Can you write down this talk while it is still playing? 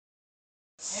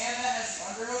Hand that has the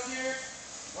underhook here.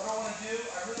 What I want to do,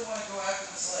 I really want to go after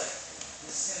this leg.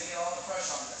 This is going to get all the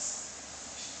pressure on this.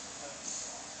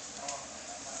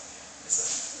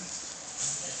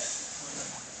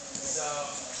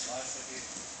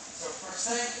 So first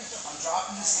thing, I'm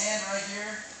dropping this hand right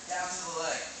here down to the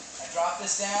leg. I drop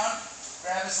this down,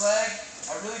 grab his leg.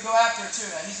 I really go after it too.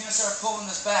 Now he's going to start pulling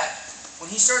this back.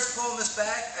 When he starts pulling this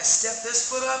back, I step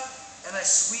this foot up and I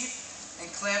sweep and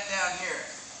clamp down here.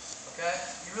 Okay?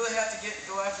 You really have to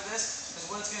go after this because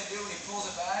what it's going to do when he pulls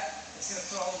it back, it's going to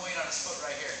put all the weight on his foot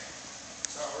right here.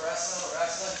 So we're wrestling,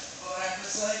 going after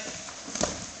this leg.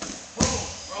 Boom!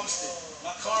 Roasted.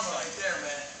 My karma right there,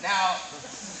 man. Now,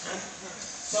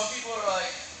 some people are like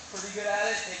pretty good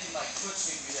at it. They can like foot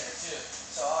sweep you there too.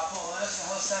 So I'll pull this and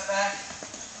he'll step back.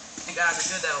 And guys are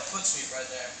good. That'll foot sweep right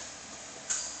there.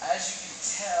 As you can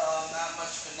tell, not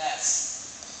much finesse.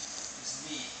 Just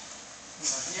meat.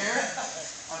 So here,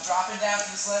 I'm dropping down to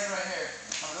this leg right here.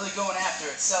 I'm really going after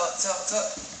it. Sell it, sell it, sell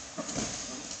it.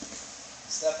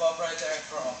 Step up right there and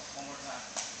throw. One more time.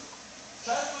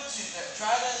 Try to foot sweep there.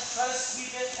 Try to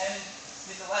sweep it and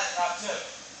get the lat drop too.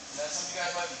 Some of you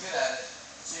guys might be good at it.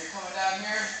 So you're coming down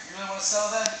here. You really want to sell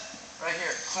that? Right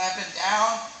here. Clamp it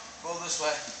down. Roll this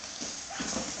way.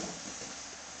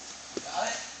 Got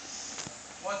it?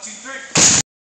 1, 2, 3.